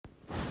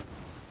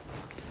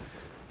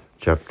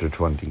Chapter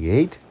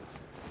 28,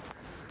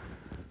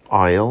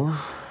 Isle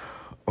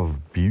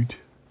of Bute.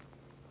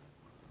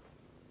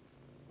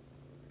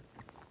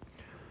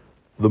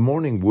 The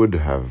morning would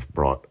have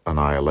brought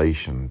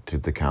annihilation to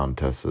the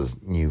Countess's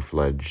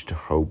new-fledged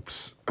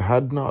hopes,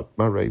 had not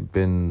Moray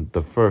been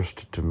the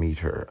first to meet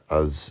her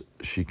as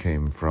she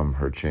came from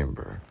her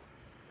chamber.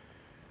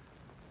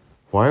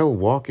 While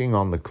walking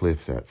on the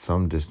cliffs at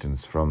some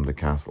distance from the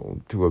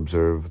castle to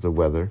observe the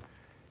weather,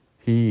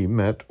 he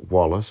met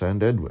Wallace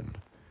and Edwin.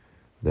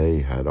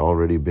 They had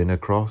already been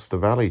across the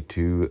valley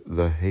to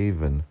the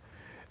haven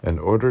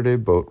and ordered a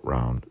boat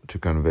round to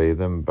convey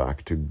them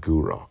back to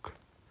Gourock.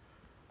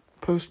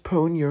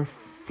 Postpone your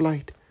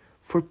flight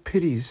for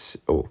pity's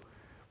sake,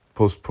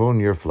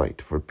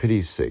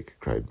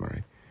 cried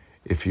Moray,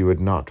 if you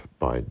would not,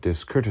 by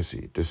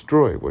discourtesy,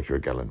 destroy what your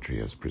gallantry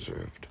has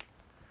preserved.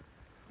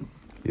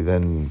 He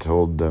then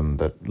told them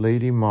that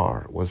Lady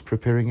Mar was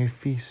preparing a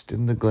feast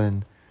in the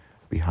glen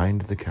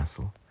behind the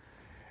castle,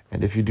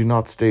 and if you do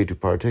not stay to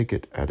partake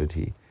it, added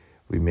he,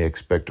 we may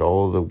expect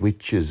all the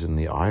witches in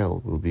the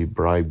isle will be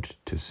bribed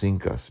to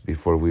sink us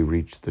before we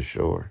reach the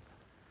shore.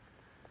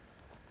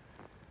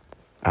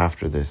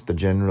 After this, the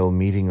general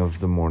meeting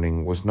of the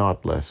morning was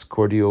not less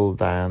cordial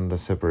than the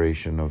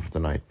separation of the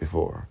night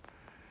before,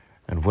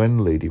 and when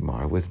Lady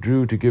Mar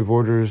withdrew to give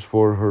orders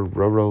for her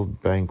rural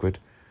banquet,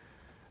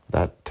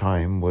 that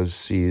time was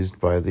seized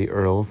by the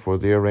Earl for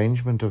the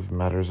arrangement of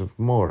matters of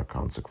more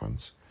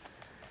consequence.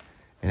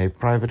 In a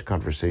private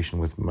conversation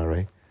with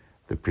Moray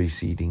the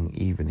preceding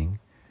evening,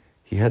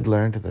 he had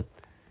learned that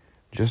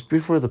just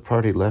before the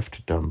party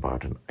left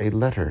Dumbarton, a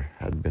letter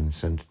had been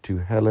sent to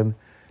Helen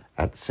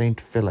at St.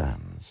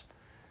 Fillan's,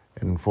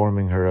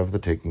 informing her of the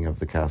taking of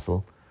the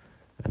castle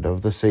and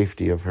of the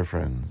safety of her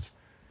friends.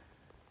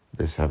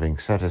 This having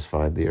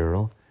satisfied the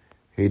Earl,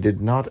 he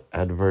did not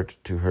advert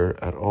to her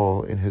at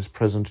all in his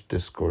present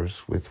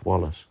discourse with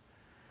Wallace,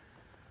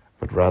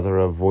 but rather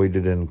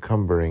avoided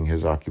encumbering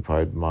his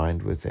occupied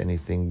mind with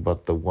anything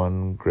but the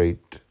one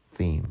great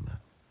theme.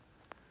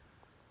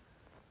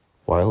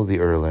 While the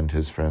Earl and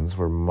his friends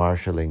were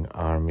marshalling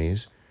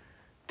armies,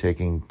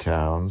 taking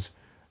towns,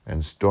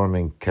 and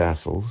storming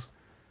castles,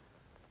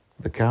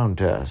 the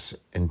Countess,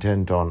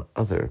 intent on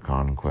other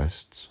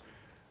conquests,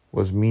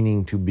 was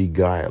meaning to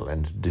beguile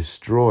and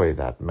destroy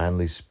that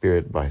manly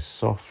spirit by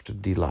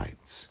soft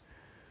delights,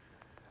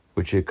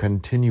 which a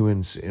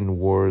continuance in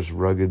war's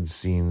rugged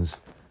scenes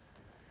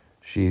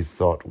she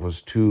thought was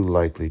too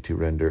likely to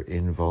render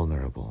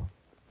invulnerable.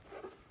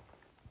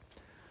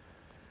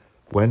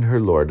 When her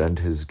lord and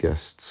his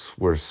guests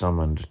were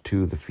summoned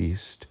to the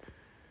feast,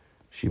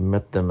 she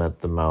met them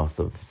at the mouth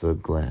of the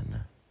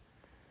glen.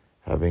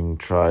 Having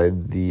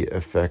tried the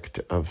effect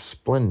of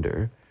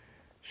splendor,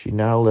 she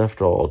now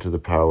left all to the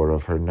power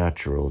of her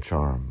natural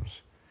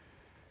charms,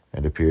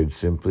 and appeared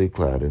simply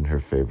clad in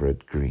her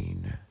favorite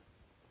green.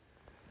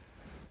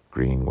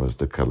 Green was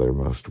the color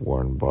most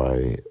worn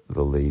by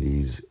the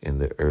ladies in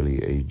the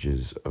early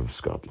ages of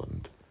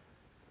Scotland.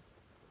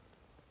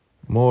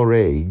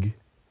 Morag,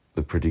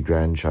 the pretty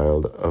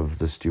grandchild of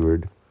the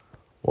steward,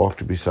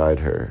 walked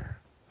beside her,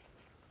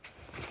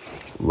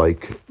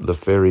 like the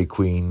fairy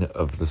queen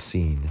of the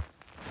scene.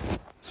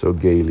 So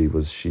gaily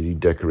was she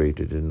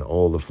decorated in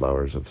all the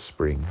flowers of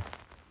spring.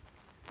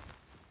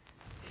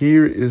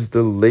 Here is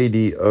the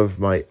lady of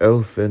my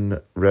elfin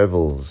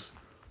revels,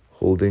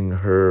 holding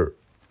her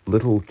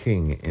little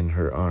king in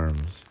her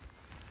arms.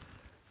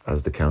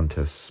 As the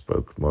Countess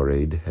spoke,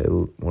 Morag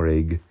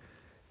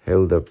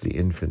held up the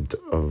infant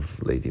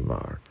of Lady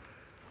Mar,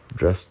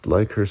 dressed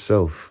like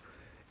herself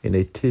in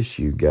a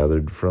tissue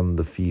gathered from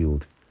the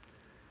field.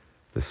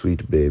 The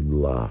sweet babe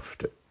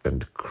laughed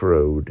and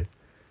crowed,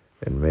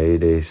 and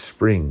made a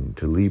spring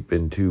to leap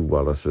into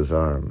Wallace's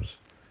arms.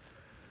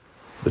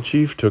 The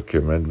chief took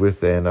him, and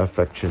with an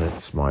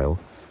affectionate smile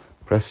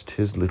pressed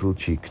his little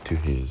cheek to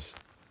his.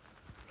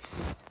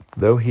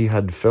 Though he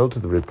had felt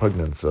the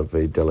repugnance of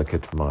a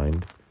delicate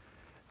mind,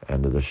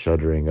 and the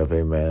shuddering of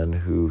a man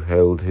who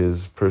held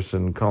his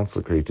person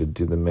consecrated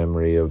to the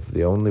memory of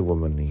the only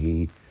woman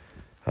he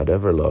had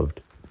ever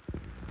loved,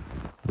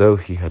 though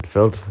he had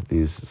felt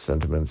these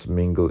sentiments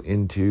mingle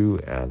into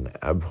an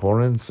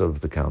abhorrence of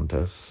the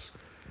Countess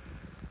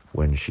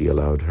when she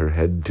allowed her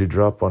head to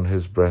drop on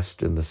his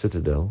breast in the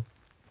citadel,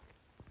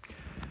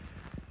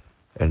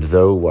 and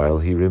though while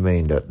he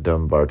remained at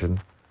Dumbarton,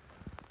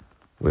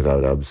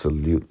 without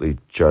absolutely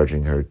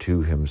charging her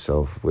to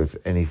himself with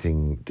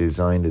anything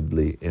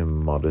designedly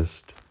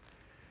immodest,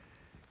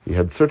 he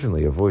had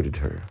certainly avoided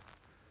her.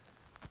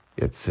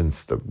 Yet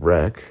since the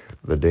wreck,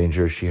 the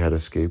danger she had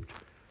escaped,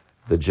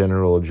 the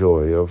general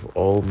joy of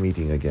all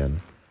meeting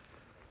again,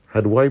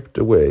 had wiped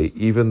away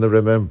even the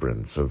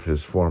remembrance of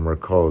his former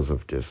cause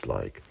of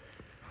dislike,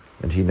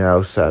 and he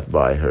now sat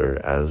by her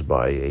as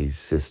by a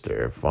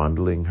sister,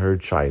 fondling her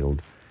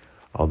child,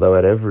 although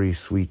at every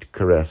sweet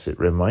caress it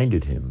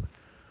reminded him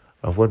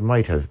of what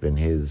might have been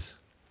his,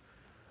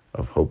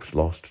 of hopes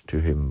lost to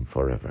him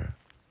forever.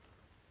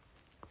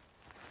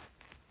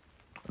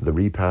 The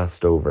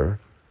repast over,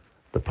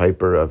 The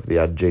piper of the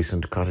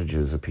adjacent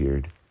cottages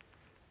appeared,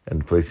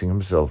 and placing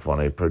himself on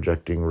a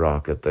projecting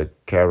rock at the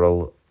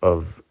carol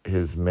of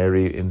his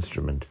merry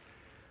instrument,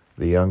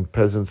 the young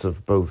peasants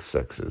of both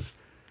sexes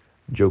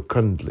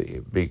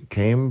jocundly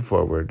came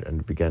forward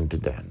and began to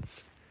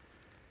dance.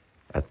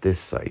 At this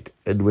sight,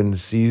 Edwin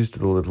seized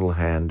the little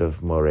hand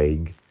of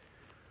Morag,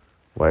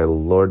 while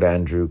Lord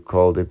Andrew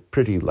called a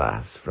pretty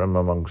lass from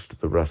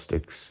amongst the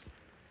rustics,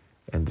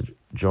 and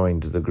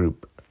joined the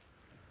group.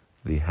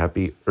 The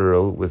happy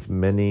Earl, with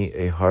many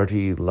a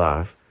hearty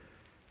laugh,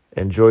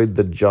 enjoyed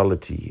the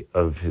jollity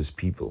of his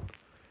people,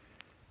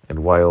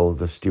 and while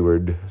the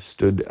steward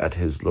stood at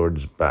his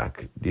lord's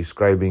back,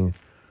 describing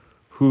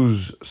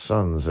whose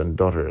sons and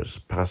daughters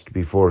passed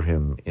before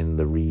him in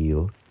the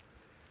reel,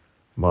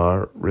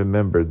 Mar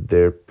remembered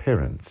their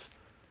parents,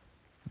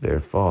 their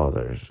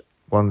fathers,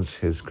 once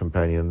his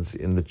companions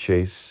in the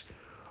chase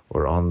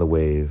or on the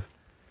wave,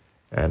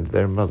 and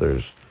their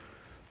mothers,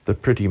 the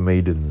pretty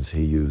maidens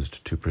he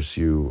used to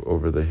pursue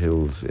over the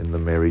hills in the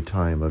merry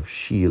time of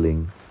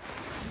shealing.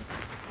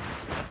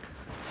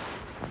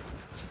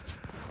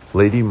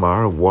 Lady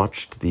Mar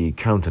watched the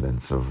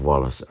countenance of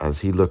Wallace as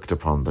he looked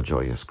upon the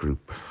joyous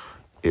group.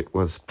 It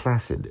was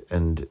placid,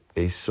 and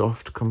a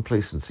soft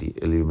complacency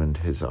illumined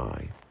his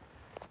eye.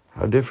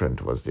 How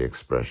different was the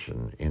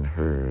expression in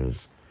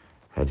hers,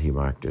 had he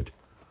marked it.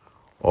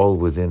 All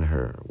within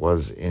her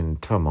was in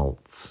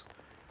tumults,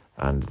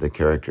 and the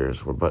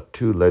characters were but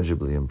too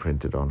legibly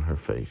imprinted on her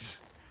face.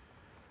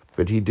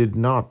 But he did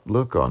not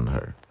look on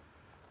her,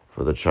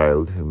 for the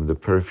child whom the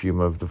perfume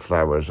of the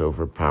flowers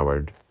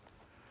overpowered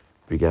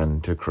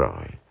began to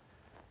cry.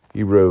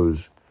 He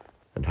rose,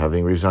 and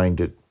having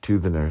resigned it to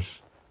the nurse,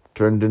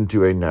 turned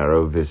into a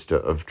narrow vista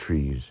of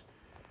trees,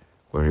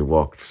 where he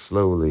walked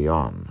slowly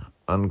on,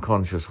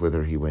 unconscious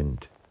whither he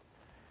went.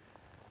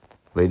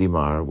 Lady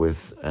Mar,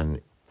 with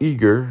an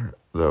eager,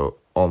 though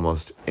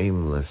almost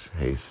aimless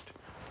haste,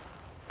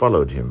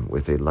 followed him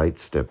with a light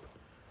step,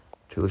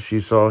 till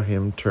she saw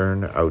him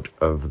turn out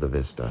of the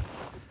vista,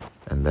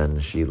 and then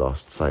she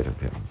lost sight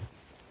of him.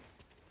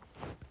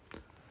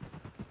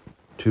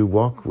 To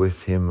walk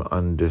with him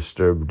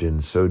undisturbed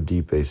in so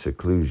deep a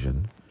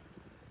seclusion,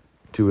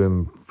 to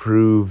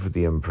improve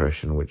the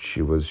impression which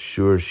she was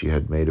sure she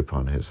had made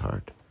upon his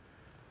heart,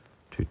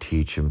 to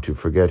teach him to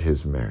forget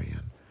his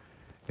Marian,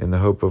 in the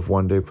hope of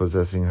one day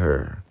possessing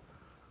her,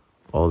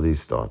 all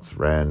these thoughts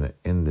ran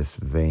in this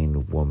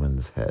vain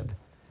woman's head,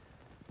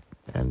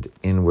 and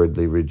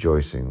inwardly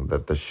rejoicing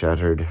that the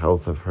shattered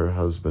health of her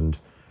husband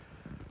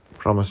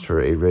promised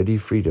her a ready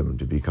freedom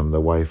to become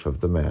the wife of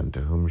the man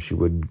to whom she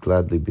would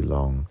gladly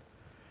belong,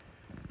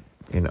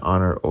 in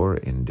honor or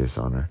in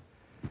dishonor,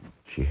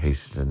 she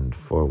hastened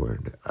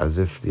forward, as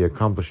if the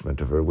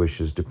accomplishment of her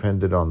wishes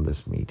depended on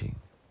this meeting.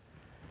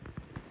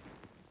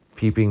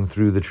 Peeping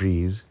through the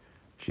trees,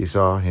 she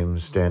saw him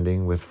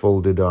standing with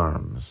folded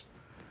arms,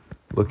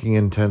 looking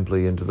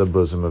intently into the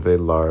bosom of a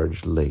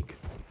large lake.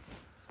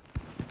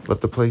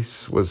 But the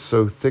place was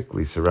so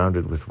thickly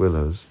surrounded with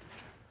willows,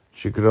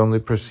 she could only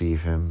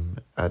perceive him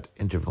at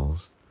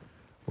intervals,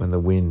 when the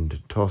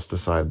wind tossed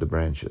aside the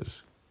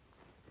branches.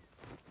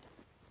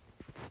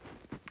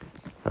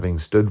 Having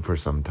stood for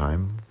some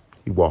time,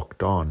 he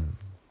walked on.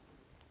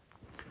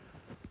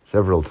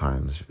 Several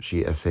times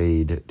she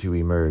essayed to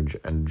emerge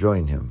and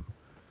join him,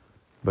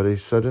 but a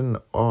sudden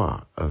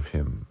awe of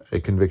him, a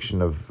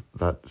conviction of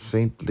that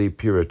saintly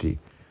purity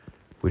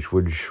which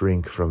would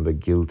shrink from the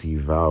guilty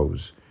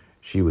vows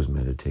she was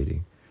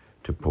meditating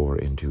to pour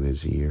into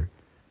his ear,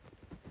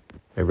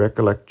 a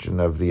recollection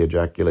of the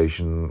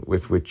ejaculation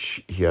with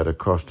which he had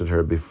accosted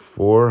her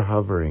before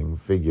hovering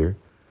figure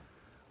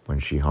when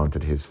she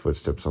haunted his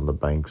footsteps on the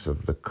banks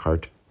of the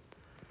Cart.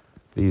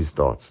 These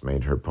thoughts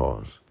made her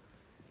pause.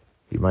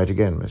 He might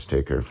again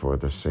mistake her for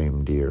the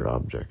same dear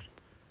object.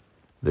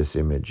 This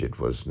image it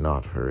was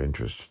not her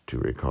interest to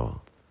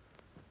recall,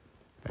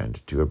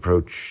 and to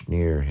approach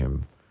near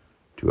him,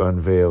 to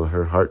unveil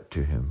her heart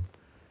to him,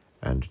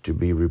 and to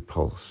be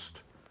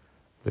repulsed.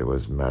 There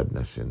was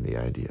madness in the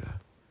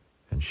idea,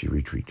 and she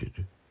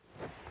retreated.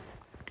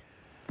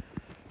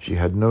 She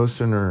had no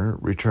sooner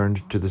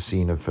returned to the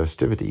scene of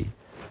festivity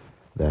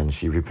than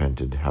she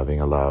repented having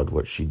allowed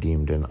what she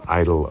deemed an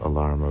idle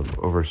alarm of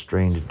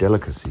overstrained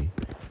delicacy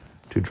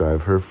to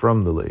drive her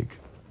from the lake.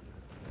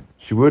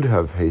 She would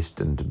have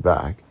hastened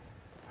back,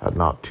 had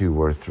not 2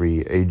 or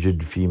 3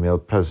 aged female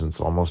peasants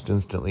almost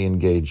instantly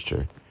engaged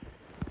her,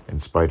 in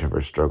spite of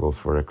her struggles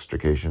for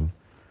extrication,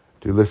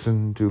 to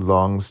listen to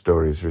long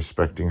stories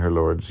respecting her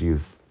lord's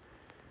youth.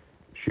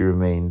 She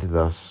remained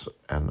thus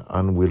an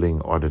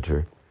unwilling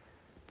auditor,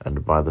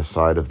 and by the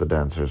side of the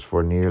dancers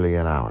for nearly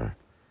an hour,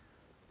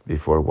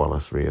 before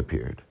Wallace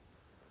reappeared.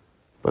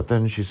 But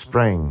then she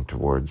sprang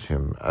towards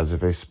him as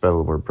if a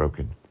spell were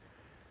broken.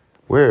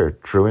 "Where,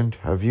 truant,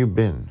 have you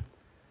been?"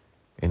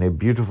 "In a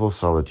beautiful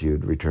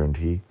solitude," returned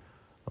he,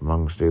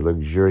 "amongst a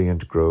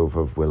luxuriant grove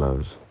of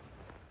willows."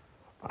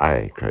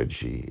 "Aye," cried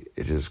she,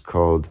 "it is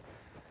called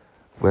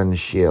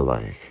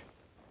Glenshealaich,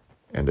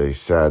 and a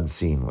sad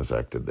scene was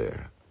acted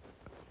there."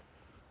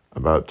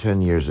 About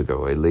 10 years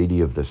ago, a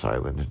lady of this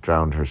island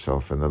drowned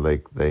herself in the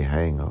lake they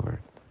hang over,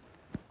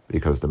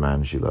 because the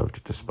man she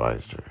loved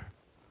despised her.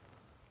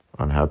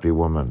 Unhappy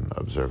woman,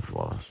 observed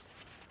Wallace.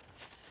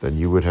 Then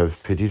you would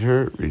have pitied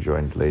her,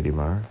 rejoined Lady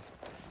Mar.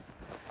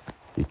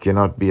 He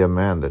cannot be a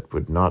man that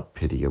would not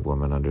pity a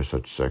woman under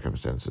such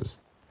circumstances.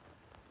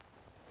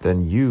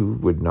 Then you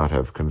would not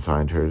have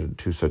consigned her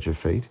to such a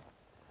fate?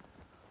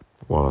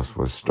 Wallace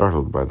was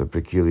startled by the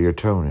peculiar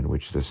tone in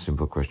which this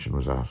simple question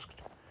was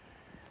asked.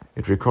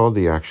 It recalled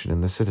the action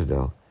in the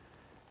citadel,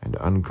 and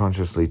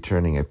unconsciously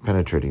turning a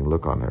penetrating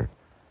look on her,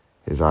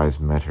 his eyes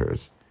met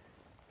hers.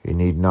 He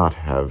need not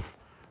have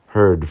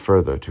heard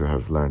further to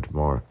have learnt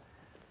more.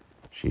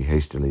 She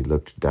hastily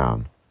looked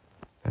down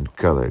and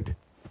colored,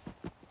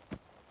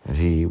 and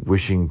he,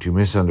 wishing to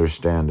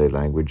misunderstand a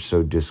language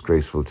so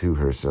disgraceful to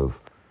herself,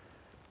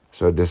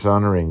 so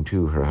dishonoring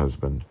to her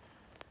husband,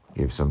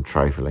 gave some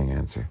trifling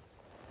answer.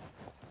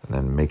 And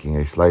then, making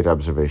a slight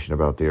observation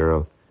about the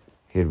Earl,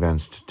 he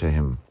advanced to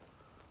him.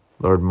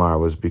 Lord Mar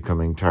was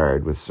becoming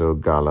tired with so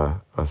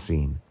gala a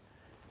scene,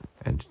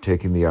 and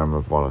taking the arm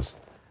of Wallace,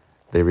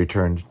 they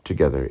returned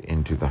together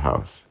into the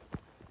house.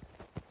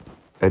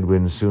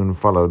 Edwin soon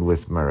followed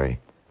with Murray,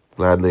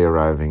 gladly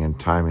arriving in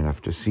time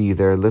enough to see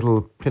their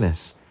little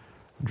pinnace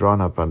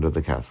drawn up under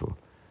the castle,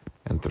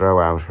 and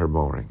throw out her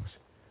moorings.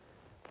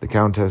 The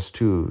Countess,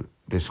 too,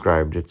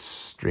 descried its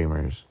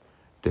streamers,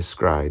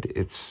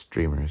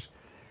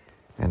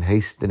 and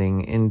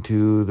hastening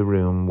into the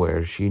room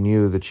where she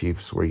knew the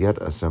chiefs were yet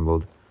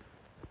assembled,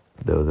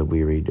 though the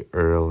wearied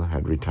Earl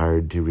had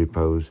retired to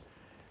repose,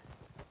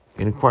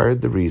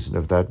 inquired the reason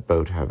of that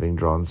boat having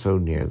drawn so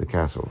near the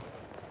castle.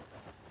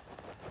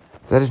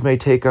 That it may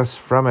take us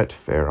from it,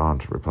 fair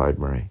aunt, replied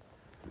Murray.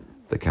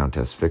 The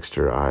Countess fixed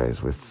her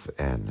eyes with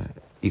an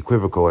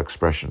equivocal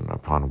expression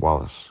upon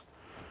Wallace.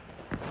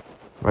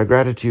 My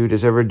gratitude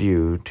is ever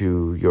due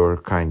to your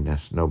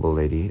kindness, noble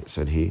lady,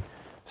 said he,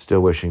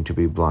 still wishing to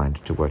be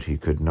blind to what he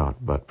could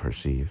not but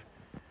perceive,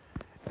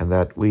 and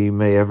that we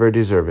may ever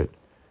deserve it,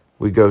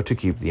 we go to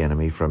keep the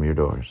enemy from your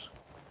doors.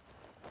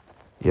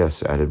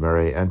 Yes, added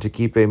Murray, and to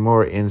keep a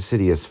more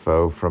insidious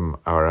foe from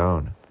our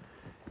own.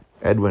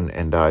 Edwin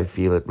and I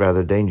feel it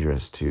rather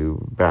dangerous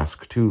to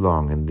bask too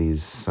long in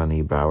these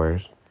sunny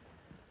bowers.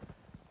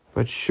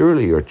 But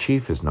surely your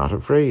chief is not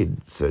afraid,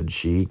 said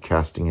she,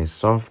 casting a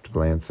soft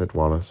glance at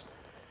Wallace.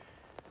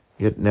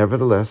 Yet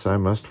nevertheless I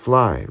must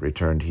fly,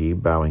 returned he,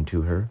 bowing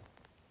to her.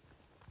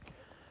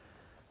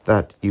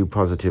 That you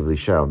positively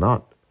shall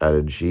not,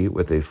 added she,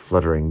 with a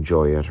fluttering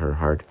joy at her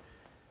heart,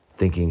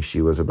 thinking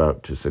she was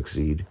about to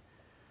succeed.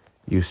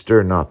 You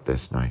stir not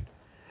this night,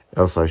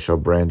 else I shall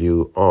brand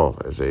you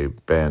all as a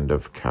band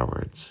of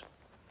cowards.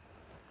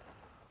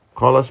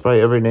 Call us by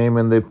every name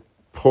in the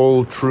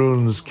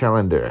poltroon's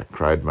calendar,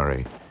 cried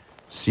Murray,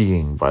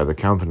 seeing by the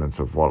countenance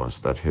of Wallace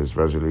that his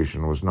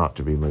resolution was not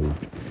to be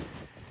moved.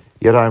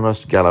 Yet I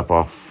must gallop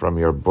off from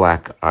your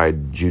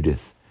black-eyed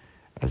Judith,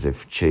 as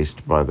if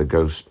chased by the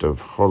ghost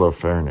of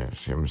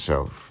Holofernes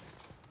himself.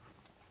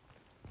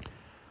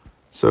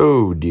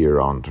 So, dear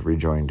aunt,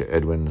 rejoined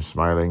Edwin,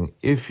 smiling,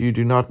 if you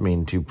do not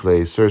mean to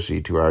play Circe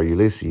to our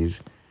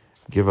Ulysses,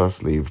 give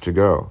us leave to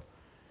go.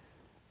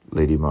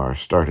 Lady Mar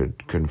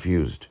started,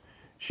 confused.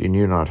 She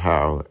knew not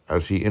how,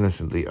 as he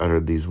innocently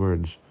uttered these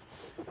words.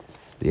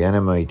 The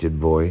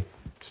animated boy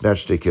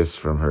snatched a kiss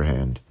from her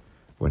hand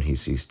when he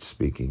ceased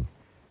speaking,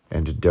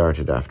 and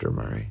darted after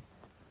Murray,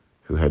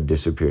 who had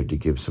disappeared to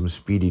give some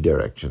speedy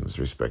directions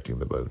respecting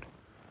the boat.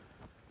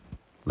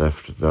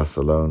 Left thus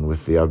alone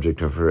with the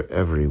object of her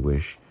every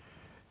wish,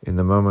 in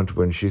the moment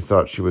when she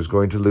thought she was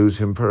going to lose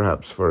him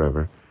perhaps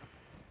forever,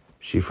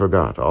 she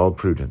forgot all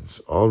prudence,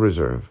 all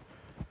reserve,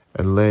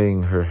 and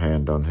laying her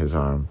hand on his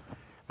arm,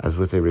 as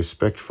with a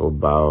respectful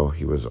bow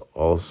he was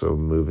also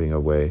moving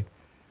away,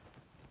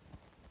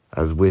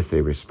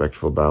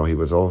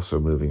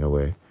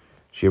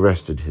 she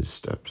arrested his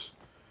steps.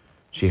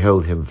 She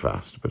held him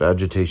fast, but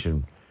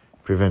agitation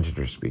prevented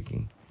her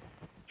speaking.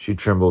 She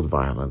trembled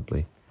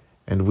violently,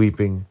 and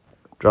weeping,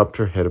 dropped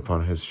her head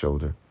upon his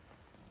shoulder.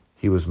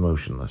 He was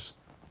motionless.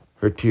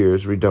 Her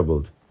tears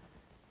redoubled.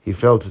 He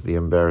felt the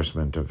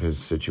embarrassment of his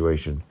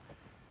situation,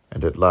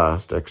 and at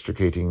last,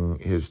 extricating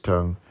his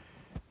tongue,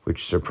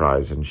 which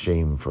surprise and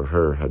shame for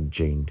her had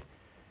chained,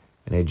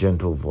 in a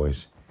gentle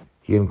voice,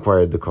 he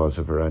inquired the cause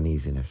of her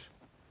uneasiness.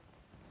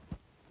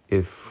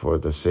 If for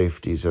the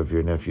safeties of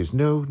your nephews—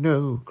 No,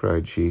 no,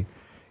 cried she,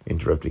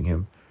 interrupting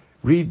him.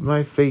 Read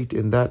my fate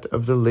in that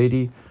of the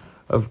Lady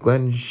of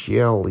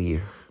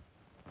Glenshialach.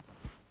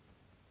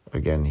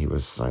 Again he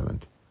was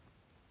silent,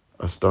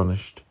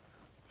 astonished,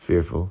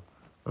 fearful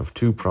of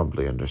too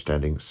promptly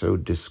understanding so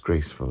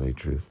disgraceful a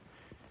truth.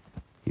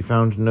 He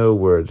found no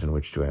words in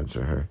which to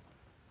answer her,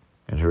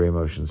 and her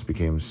emotions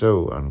became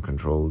so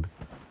uncontrolled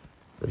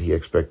that he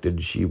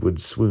expected she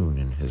would swoon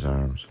in his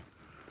arms.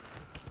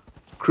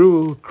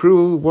 Cruel,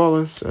 cruel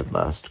Wallace, at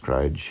last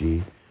cried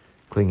she,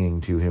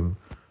 clinging to him,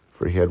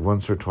 for he had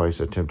once or twice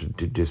attempted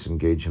to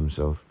disengage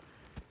himself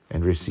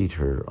and reseat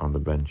her on the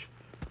bench.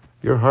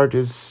 Your heart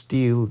is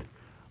steeled.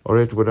 or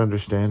it would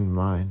understand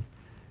mine.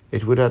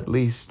 It would at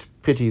least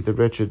pity the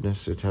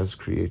wretchedness it has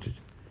created.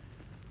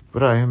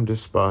 But I am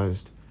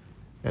despised,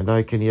 and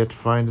I can yet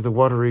find the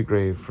watery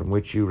grave from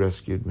which you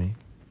rescued me.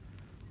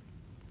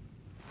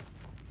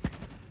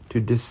 To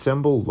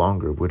dissemble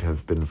longer would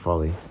have been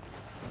folly.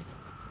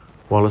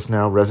 Wallace,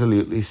 now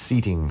resolutely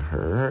seating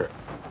her,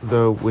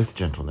 though with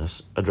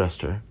gentleness,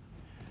 addressed her.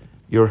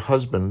 Your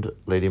husband,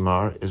 Lady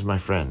Mar, is my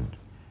friend.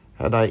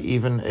 Had I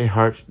even a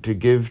heart to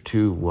give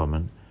to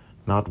woman,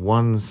 not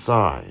one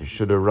sigh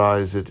should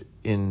arise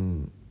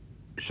in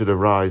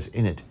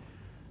it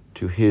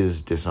to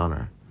his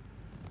dishonor.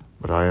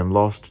 But I am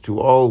lost to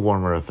all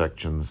warmer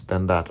affections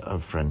than that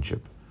of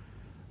friendship.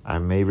 I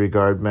may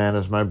regard man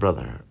as my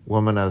brother,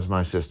 woman as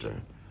my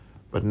sister,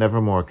 but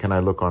nevermore can I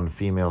look on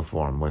female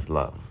form with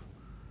love.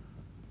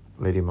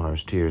 Lady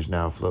Mar's tears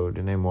now flowed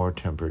in a more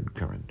tempered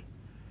current.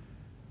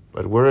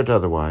 But were it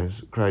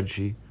otherwise, cried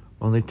she,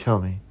 only tell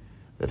me,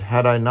 that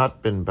had I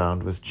not been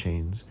bound with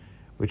chains,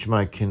 which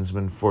my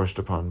kinsman forced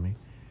upon me,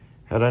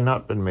 had I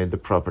not been made the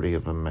property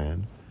of a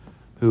man,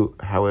 who,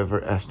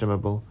 however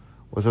estimable,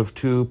 was of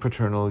too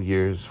paternal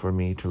years for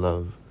me to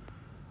love,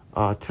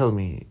 tell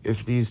me,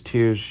 if these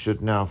tears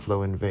should now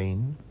flow in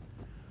vain?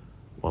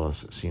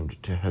 Wallace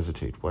seemed to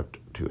hesitate what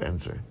to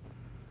answer.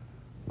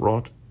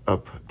 Wrought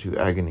up to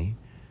agony,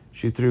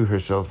 she threw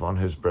herself on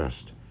his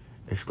breast,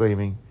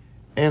 exclaiming,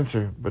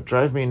 Answer, but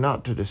drive me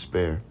not to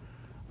despair.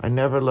 I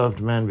never loved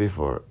man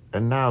before,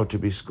 and now to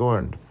be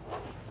scorned.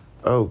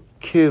 Oh,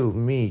 kill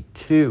me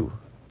too.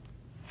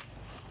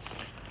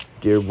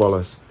 Dear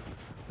Wallace,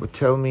 but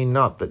tell me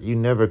not that you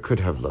never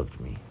could have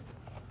loved me.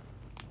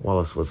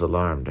 Wallace was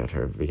alarmed at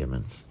her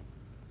vehemence.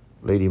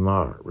 Lady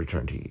Mar,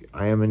 returned he,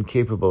 I am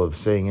incapable of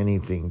saying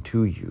anything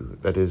to you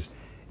that is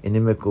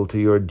inimical to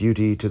your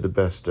duty to the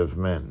best of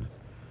men.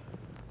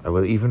 I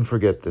will even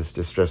forget this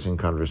distressing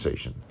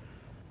conversation,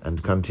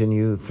 and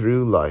continue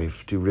through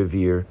life to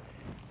revere,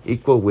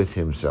 equal with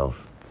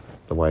himself,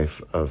 the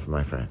wife of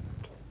my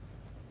friend.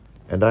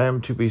 And I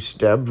am to be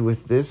stabbed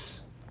with this?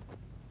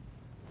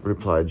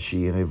 Replied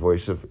she in a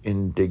voice of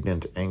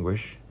indignant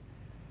anguish.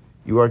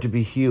 You are to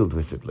be healed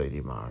with it,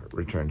 Lady Mar,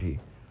 returned he,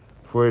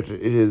 for it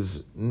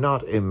is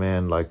not a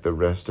man like the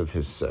rest of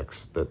his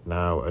sex that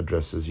now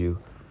addresses you,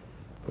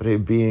 but a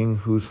being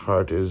whose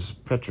heart is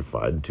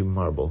petrified to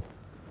marble.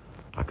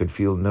 I could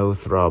feel no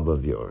throb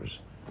of yours.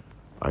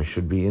 I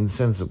should be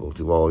insensible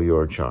to all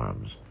your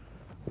charms,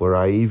 were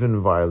I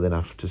even vile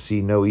enough to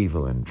see no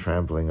evil in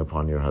trampling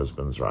upon your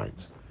husband's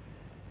rights.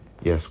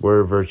 Yes,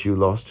 were virtue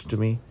lost to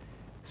me,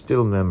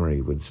 still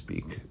memory would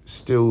speak,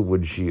 still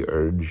would she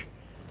urge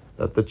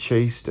that the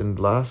chaste and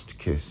last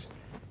kiss,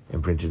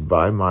 imprinted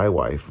by my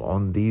wife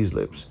on these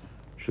lips,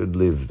 should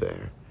live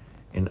there,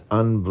 in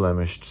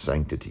unblemished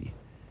sanctity,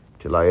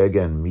 till I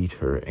again meet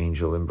her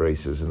angel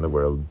embraces in the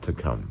world to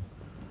come.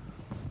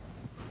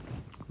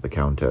 The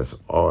Countess,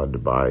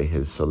 awed by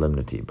his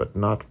solemnity, but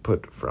not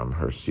put from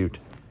her suit,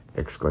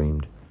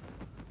 exclaimed,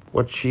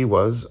 What she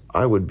was,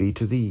 I would be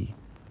to thee,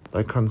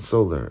 thy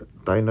consoler,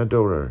 thine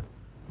adorer.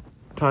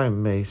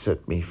 Time may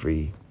set me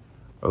free.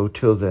 O,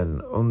 till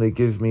then, only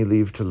give me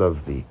leave to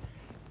love thee,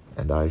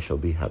 and I shall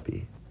be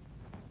happy.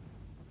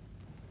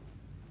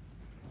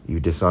 You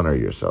dishonor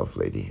yourself,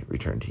 lady,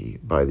 returned he,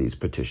 by these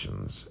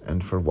petitions,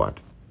 and for what?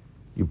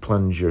 You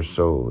plunge your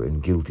soul in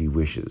guilty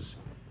wishes.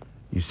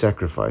 You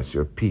sacrifice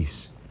your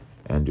peace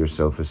and your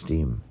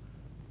self-esteem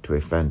to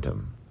a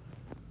phantom.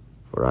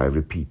 For I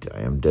repeat, I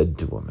am dead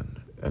to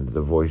woman, and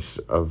the voice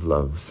of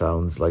love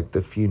sounds like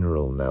the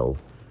funeral knell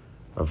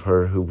of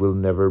her who will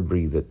never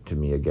breathe it to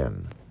me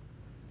again.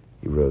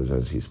 He rose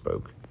as he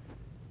spoke,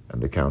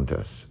 and the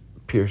Countess,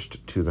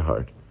 pierced to the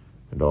heart,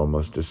 and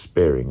almost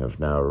despairing of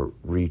now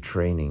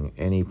retaining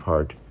any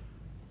part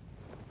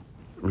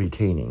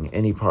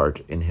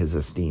in his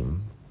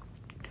esteem,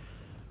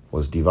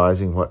 was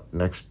devising what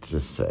next to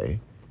say,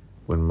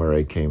 when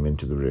Murray came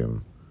into the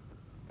room.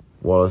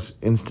 Wallace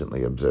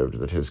instantly observed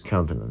that his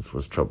countenance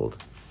was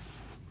troubled.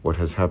 What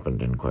has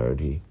happened? Inquired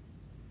he.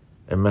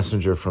 A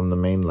messenger from the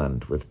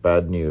mainland with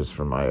bad news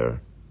from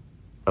Ayr.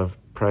 Of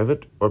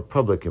private or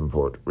public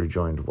import?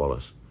 Rejoined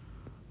Wallace.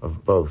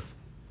 Of both.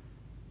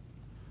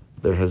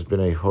 There has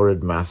been a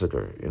horrid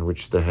massacre in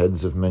which the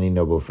heads of many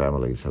noble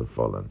families have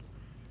fallen.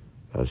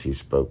 As he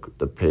spoke,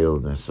 the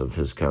paleness of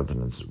his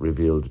countenance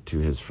revealed to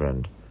his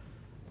friend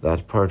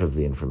that part of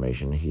the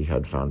information he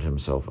had found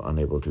himself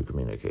unable to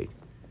communicate.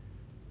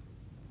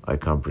 I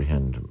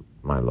comprehend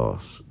my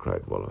loss,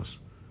 cried Wallace.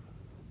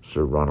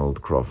 Sir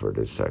Ronald Crawford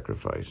is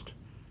sacrificed.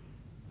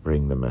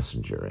 Bring the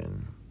messenger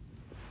in.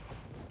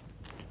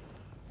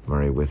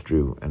 Murray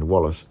withdrew, and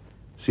Wallace,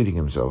 seating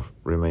himself,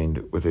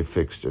 remained with a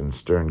fixed and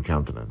stern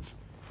countenance,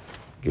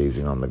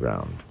 gazing on the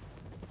ground.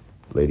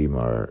 Lady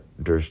Mar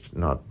durst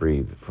not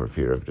breathe for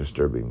fear of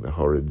disturbing the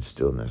horrid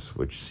stillness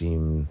which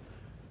seemed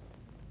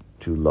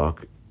to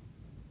lock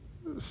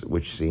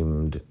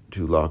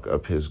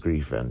up his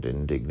grief and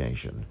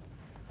indignation.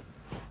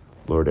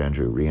 Lord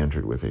Andrew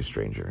re-entered with a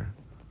stranger.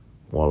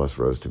 Wallace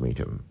rose to meet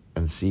him,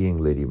 and seeing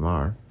Lady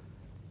Mar,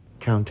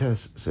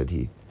 Countess, said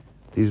he,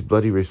 These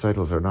bloody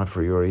recitals are not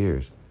for your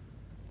ears."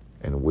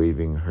 And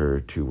waving her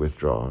to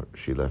withdraw,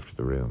 she left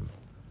the room.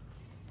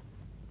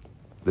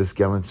 "This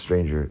gallant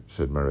stranger,"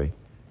 said Murray,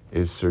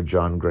 "is Sir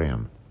John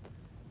Graham.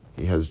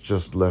 He has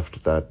just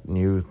left that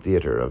new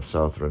theatre of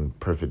Southron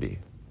perfidy."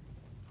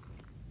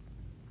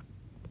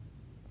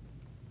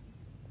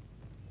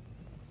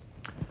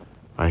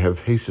 "I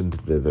have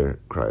hastened thither,"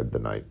 cried the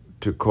knight,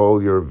 "to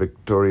call your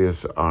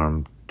victorious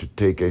arm to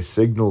take a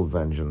signal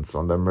vengeance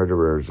on the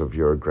murderers of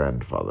your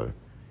grandfather.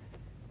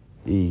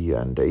 He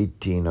and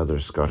 18 other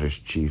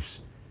Scottish chiefs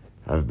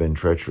have been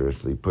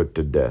treacherously put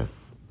to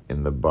death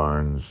in the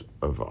barns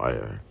of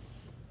Ayr."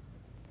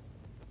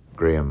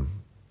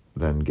 Graham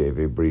then gave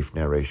a brief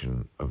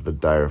narration of the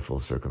direful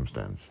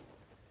circumstance.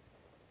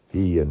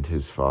 He and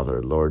his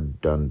father,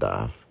 Lord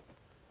Dundaff,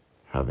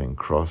 having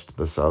crossed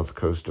the south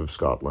coast of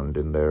Scotland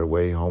in their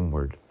way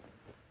homeward,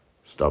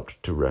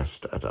 stopped to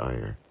rest at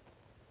Ayr.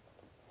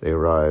 They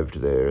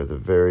arrived there the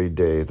very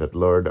day that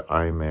Lord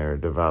Aymer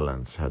de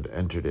Valence had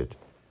entered it,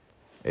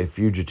 a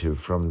fugitive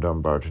from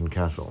Dumbarton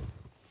Castle.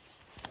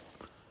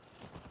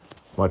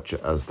 Much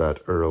as that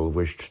earl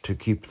wished to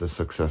keep the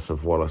success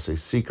of Wallace a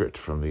secret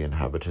from the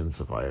inhabitants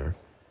of Ayr,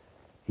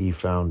 he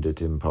found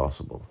it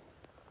impossible.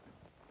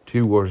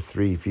 2 or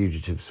 3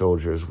 fugitive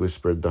soldiers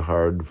whispered the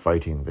hard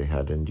fighting they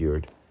had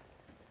endured,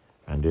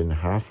 and in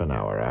half an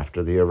hour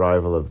after the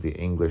arrival of the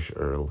English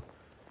earl,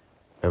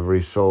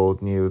 every soul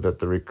knew that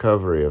the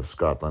recovery of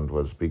Scotland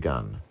was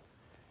begun.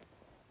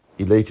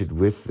 Elated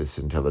with this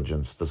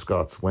intelligence, the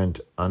Scots went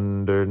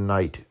under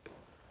night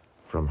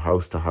from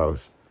house to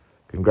house,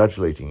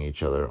 congratulating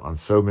each other on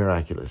so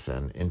miraculous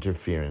an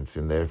interference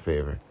in their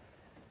favour,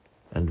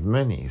 and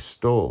many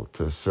stole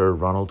to Sir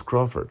Ronald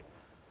Crawford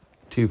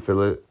to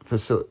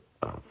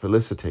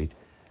felicitate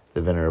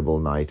the venerable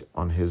knight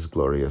on his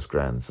glorious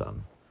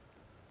grandson.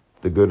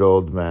 The good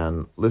old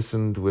man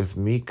listened with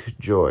meek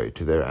joy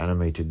to their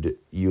animated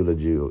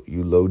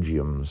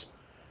eulogiums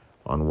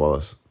on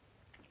Wallace,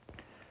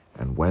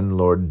 and when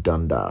Lord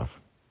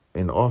Dundaff,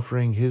 in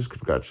offering his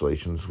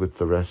congratulations with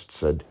the rest,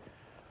 said,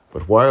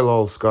 "But while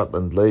all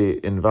Scotland lay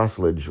in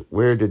vassalage,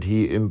 where did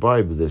he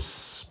imbibe this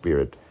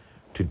spirit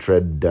to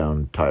tread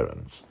down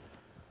tyrants?"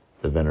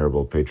 the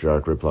venerable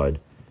patriarch replied,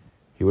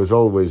 "He was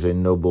always a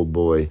noble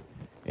boy.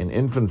 In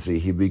infancy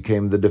he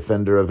became the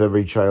defender of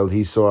every child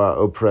he saw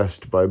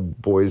oppressed by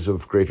boys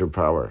of greater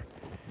power.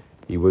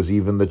 He was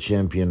even the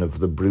champion of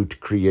the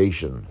brute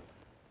creation,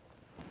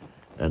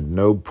 and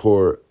no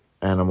poor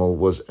animal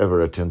was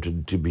ever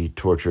attempted to be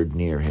tortured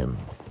near him.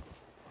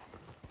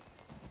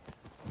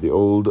 The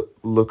old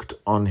looked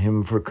on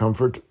him for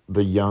comfort,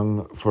 the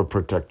young for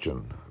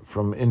protection.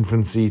 From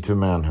infancy to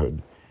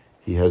manhood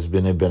he has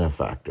been a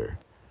benefactor.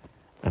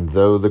 And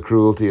though the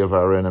cruelty of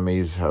our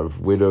enemies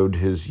have widowed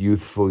his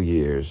youthful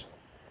years,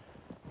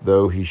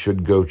 though he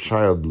should go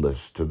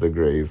childless to the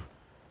grave,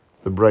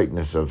 the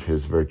brightness of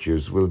his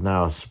virtues will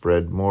now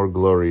spread more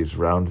glories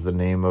round the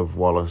name of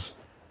Wallace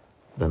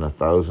than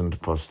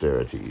 1,000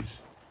 posterities."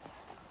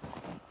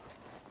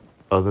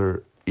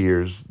 Other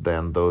ears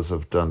than those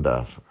of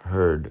Dundaff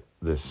heard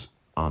this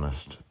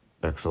honest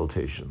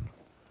exultation.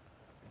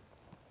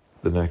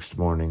 The next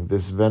morning,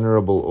 this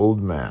venerable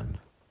old man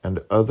and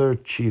other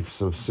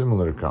chiefs of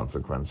similar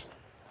consequence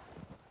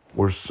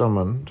were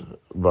summoned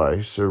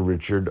by Sir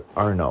Richard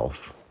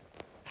Arnulf,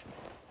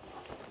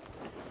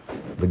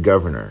 the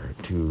governor,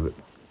 to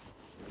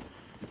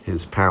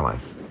his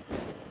palace,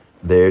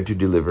 there to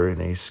deliver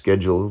in a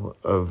schedule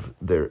of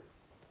their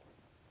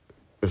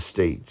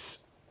estates.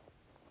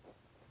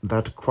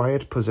 That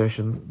quiet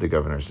possession, the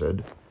governor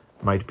said,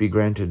 might be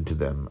granted to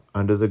them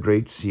under the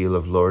great seal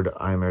of Lord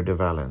Aymer de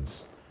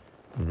Valence,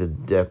 the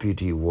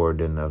deputy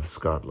warden of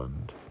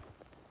Scotland.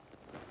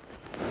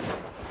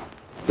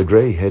 The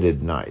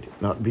grey-headed knight,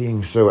 not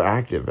being so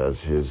active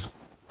as his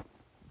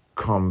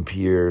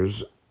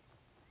compeers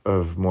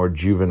of more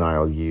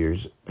juvenile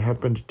years,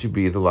 happened to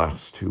be the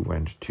last who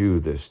went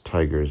to this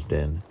tiger's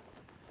den.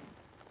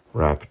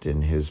 Wrapped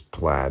in his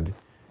plaid,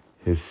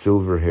 his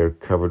silver hair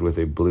covered with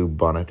a blue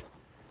bonnet,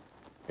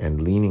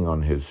 and leaning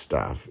on his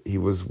staff, he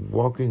was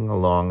walking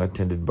along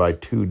attended by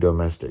 2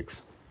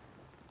 domestics,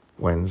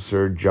 when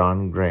Sir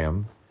John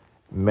Graham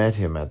met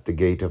him at the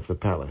gate of the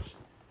palace.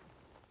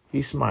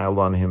 He smiled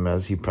on him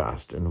as he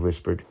passed, and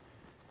whispered,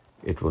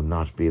 "It will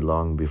not be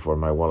long before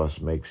my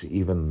Wallace makes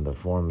even the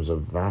forms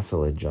of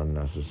vassalage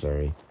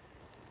unnecessary,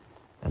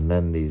 and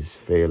then these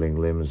failing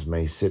limbs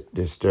may sit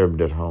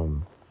disturbed at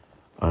home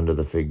under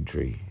the fig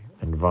tree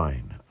and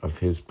vine of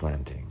his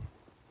planting."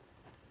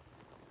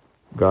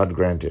 "God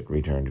grant it,"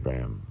 returned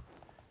Graham,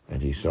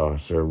 and he saw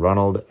Sir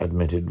Ronald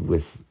admitted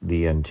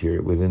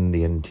within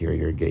the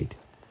interior gate.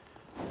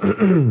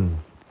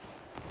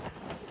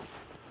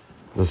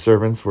 The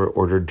servants were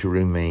ordered to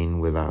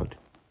remain without.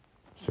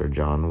 Sir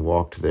John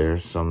walked there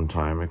some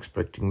time,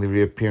 expecting the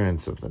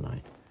reappearance of the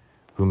knight,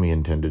 whom he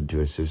intended to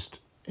assist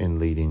in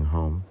leading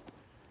home.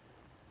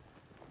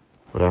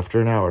 But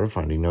after an hour,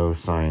 finding no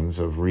signs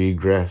of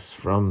regress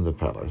from the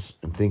palace,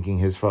 and thinking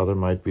his father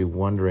might be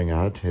wondering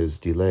at his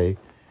delay,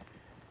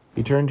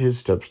 He turned his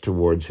steps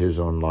towards his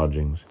own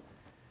lodgings.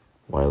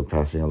 While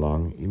passing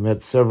along, he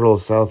met several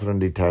Southron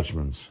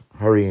detachments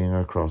hurrying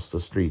across the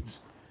streets.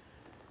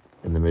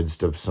 In the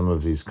midst of some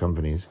of these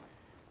companies,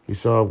 he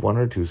saw 1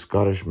 or 2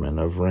 Scottish men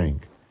of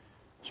rank,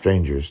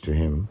 strangers to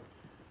him,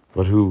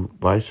 but who,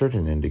 by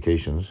certain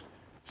indications,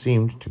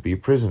 seemed to be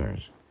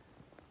prisoners.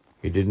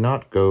 He did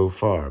not go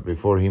far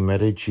before he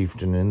met a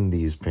chieftain in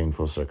these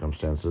painful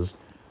circumstances,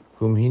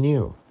 whom he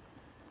knew.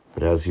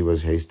 But as he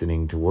was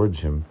hastening towards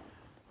him,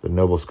 the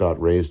noble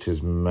Scot raised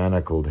his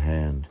manacled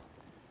hand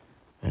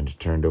and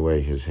turned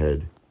away his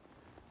head.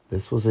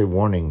 This was a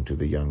warning to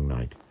the young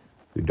knight,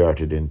 who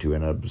darted into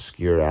an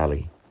obscure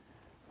alley,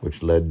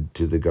 which led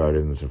to the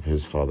gardens of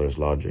his father's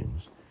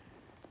lodgings,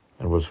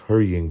 and was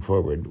hurrying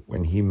forward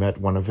when he met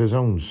one of his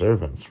own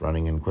servants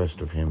running in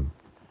quest of him.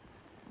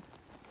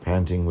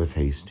 Panting with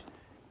haste,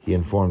 he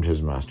informed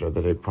his master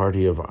that a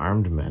party of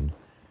armed men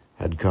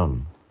had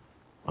come,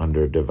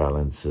 under De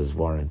Valence's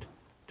warrant,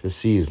 to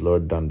seize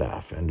Lord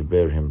Dundaff and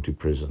bear him to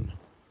prison,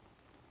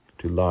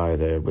 to lie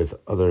there with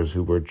others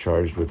who were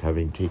charged with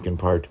having taken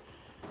part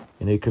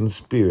in a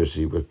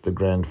conspiracy with the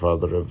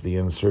grandfather of the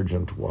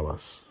insurgent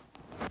Wallace.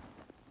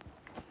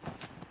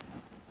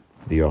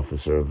 The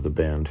officer of the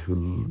band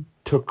who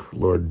took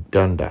Lord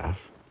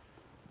Dundaff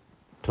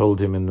told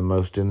him in the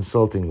most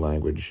insulting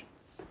language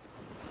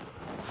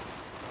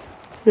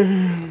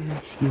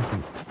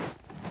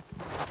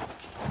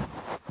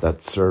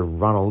that Sir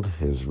Ronald,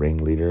 his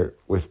ringleader,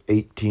 with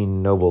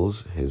 18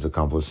 nobles, his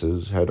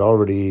accomplices, had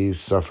already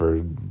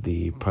suffered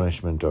the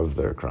punishment of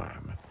their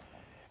crime,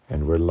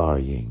 and were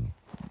lying,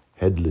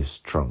 headless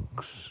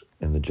trunks,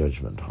 in the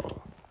judgment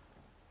hall.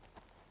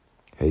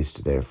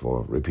 Haste,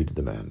 therefore, repeated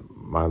the man.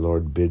 My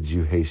lord bids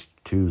you haste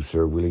to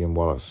Sir William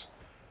Wallace,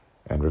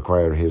 and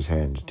require his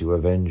hand to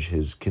avenge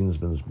his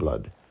kinsman's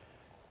blood,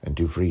 and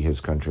to free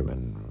his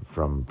countrymen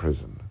from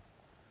prison.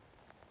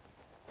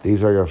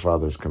 These are your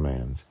father's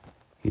commands.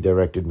 He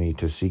directed me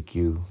to seek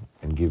you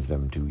and give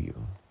them to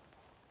you.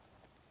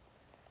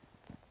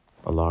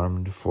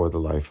 Alarmed for the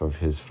life of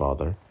his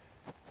father,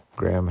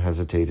 Graham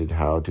hesitated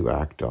how to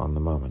act on the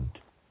moment.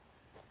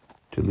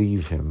 To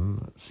leave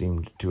him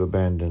seemed to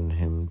abandon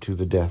him to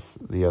the death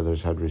the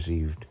others had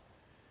received,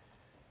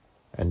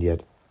 and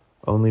yet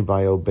only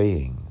by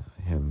obeying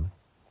him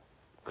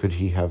could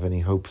he have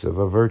any hopes of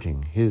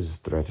averting his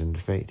threatened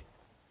fate.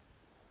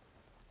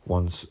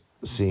 Once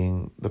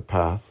seeing the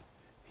path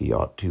he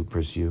ought to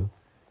pursue,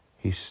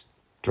 he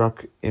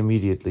struck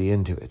immediately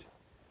into it,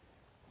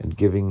 and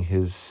giving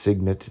his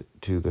signet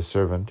to the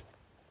servant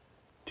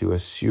to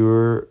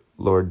assure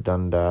Lord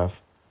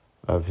Dundaff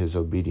of his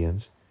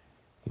obedience,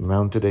 he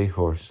mounted a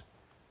horse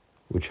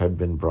which had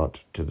been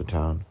brought to the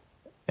town,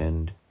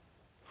 and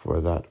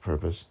for that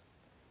purpose,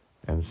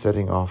 and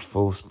setting off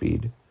full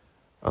speed,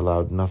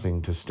 allowed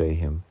nothing to stay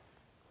him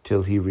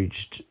till he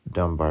reached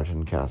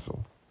Dumbarton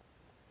Castle.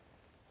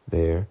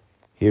 There,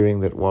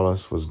 hearing that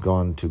Wallace was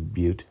gone to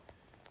Bute,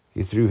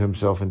 he threw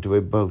himself into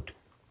a boat,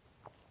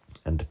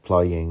 and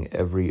plying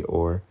every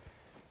oar,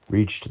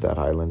 reached that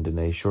island in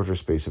a shorter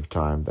space of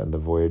time than the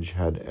voyage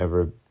had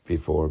ever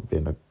before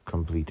been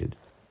completed.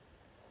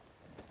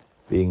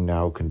 Being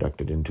now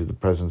conducted into the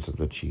presence of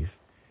the chief,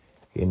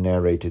 he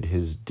narrated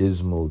his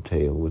dismal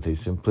tale with a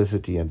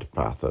simplicity and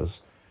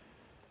pathos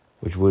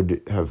which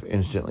would have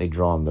instantly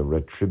drawn the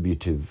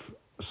retributive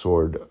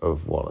sword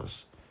of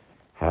Wallace,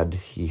 had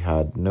he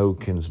had no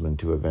kinsman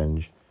to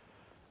avenge,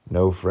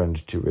 no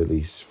friend to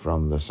release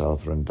from the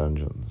Southron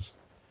dungeons.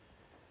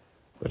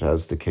 But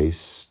as the case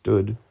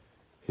stood,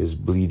 his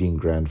bleeding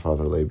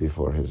grandfather lay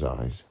before his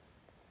eyes,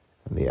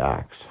 and the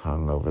axe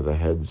hung over the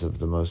heads of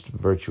the most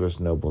virtuous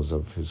nobles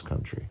of his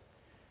country.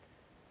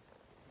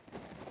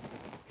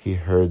 He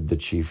heard the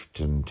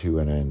chieftain to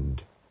an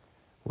end,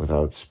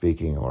 without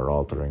speaking or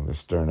altering the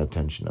stern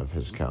attention of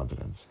his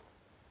countenance.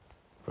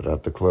 But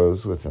at the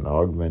close, with an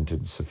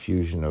augmented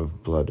suffusion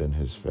of blood in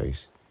his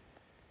face,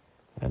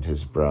 and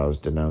his brows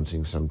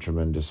denouncing some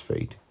tremendous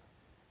fate,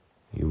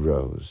 he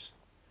rose.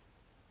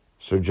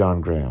 Sir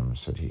John Graham,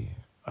 said he,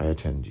 I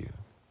attend you.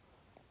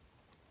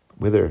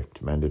 Whither?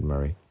 Demanded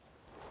Murray.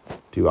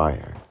 To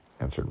Ayr,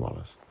 answered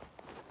Wallace.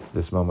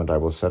 This moment I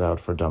will set out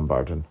for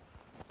Dumbarton,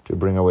 to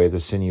bring away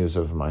the sinews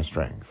of my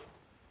strength.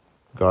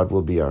 God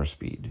will be our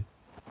speed,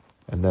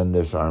 and then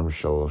this arm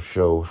shall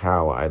show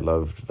how I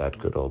loved that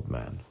good old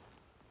man.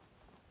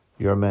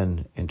 Your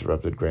men,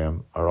 interrupted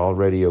Graham, are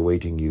already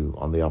awaiting you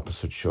on the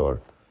opposite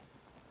shore.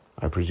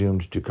 I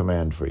presumed to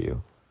command for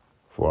you,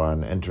 for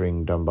on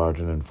entering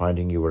Dumbarton and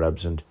finding you were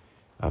absent,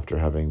 after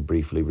having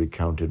briefly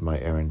recounted my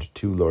errand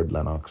to Lord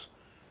Lennox,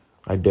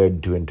 I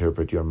dared to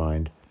interpret your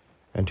mind,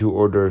 and to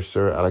order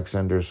Sir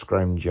Alexander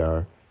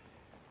Scrymgeour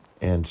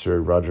and Sir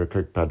Roger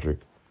Kirkpatrick,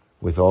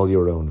 with all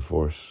your own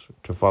force,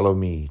 to follow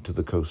me to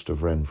the coast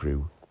of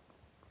Renfrew.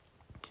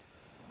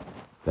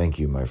 Thank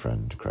you, my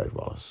friend, cried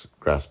Wallace,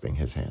 grasping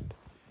his hand.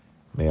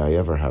 May I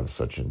ever have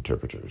such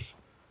interpreters.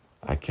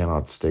 I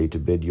cannot stay to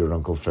bid your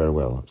uncle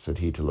farewell, said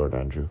he to Lord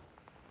Andrew.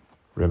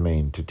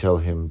 Remain to tell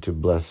him to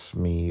bless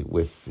me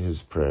with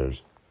his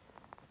prayers.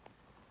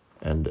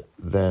 And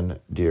then,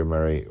 dear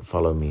Mary,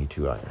 follow me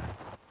to Ayr.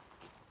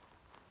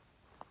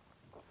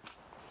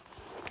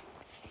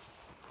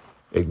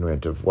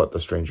 Ignorant of what the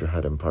stranger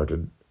had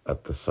imparted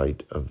at the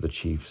sight of the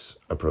chiefs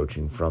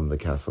approaching from the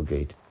castle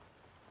gate,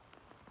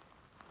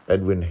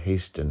 Edwin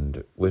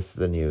hastened with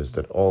the news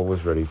that all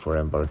was ready for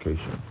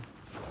embarkation.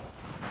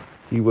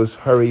 He was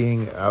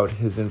hurrying out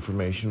his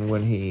information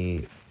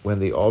when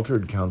the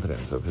altered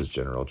countenance of his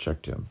general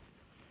checked him.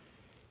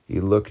 He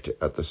looked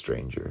at the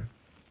stranger.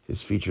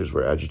 His features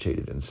were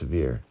agitated and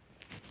severe.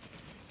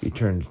 He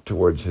turned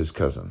towards his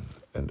cousin,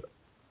 and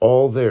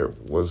all there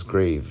was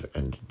grave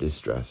and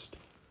distressed.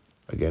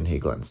 Again he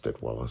glanced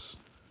at Wallace.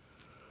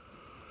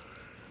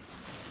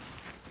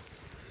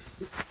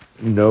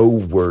 No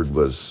word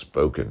was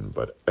spoken,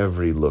 but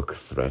every look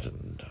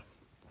threatened,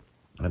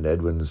 and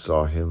Edwin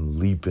saw him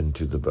leap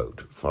into the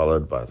boat,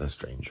 followed by the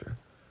stranger.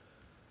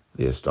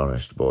 The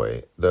astonished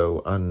boy,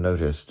 though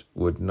unnoticed,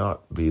 would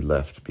not be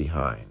left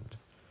behind,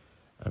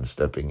 and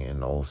stepping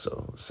in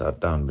also, sat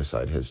down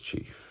beside his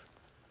chief.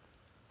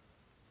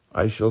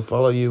 "I shall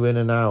follow you in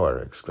an hour,"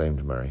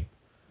 exclaimed Murray.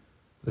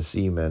 The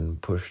seamen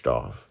pushed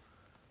off,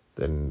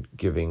 then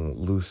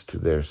giving loose to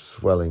their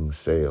swelling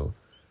sail,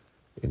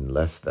 in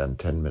less than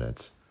 10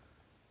 minutes,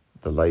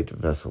 the light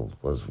vessel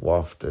was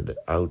wafted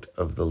out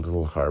of the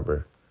little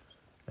harbor,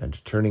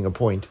 and turning a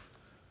point,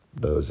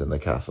 those in the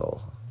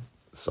castle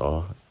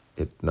saw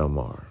it no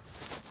more.